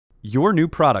Your new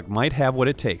product might have what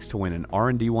it takes to win an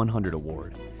R&D 100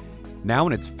 award. Now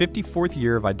in its 54th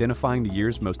year of identifying the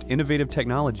year's most innovative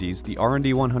technologies, the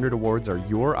R&D 100 Awards are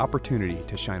your opportunity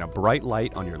to shine a bright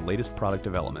light on your latest product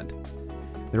development.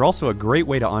 They're also a great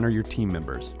way to honor your team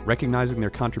members, recognizing their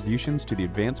contributions to the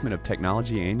advancement of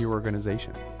technology and your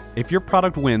organization. If your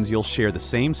product wins, you'll share the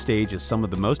same stage as some of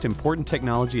the most important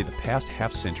technology of the past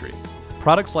half-century.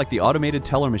 Products like the automated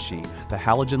teller machine, the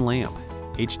halogen lamp,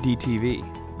 HD TV,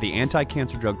 the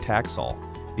anti-cancer drug Taxol,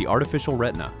 the artificial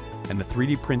retina, and the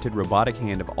 3D printed robotic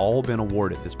hand have all been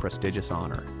awarded this prestigious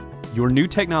honor. Your new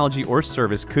technology or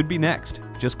service could be next.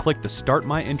 Just click the Start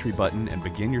My Entry button and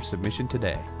begin your submission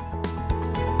today.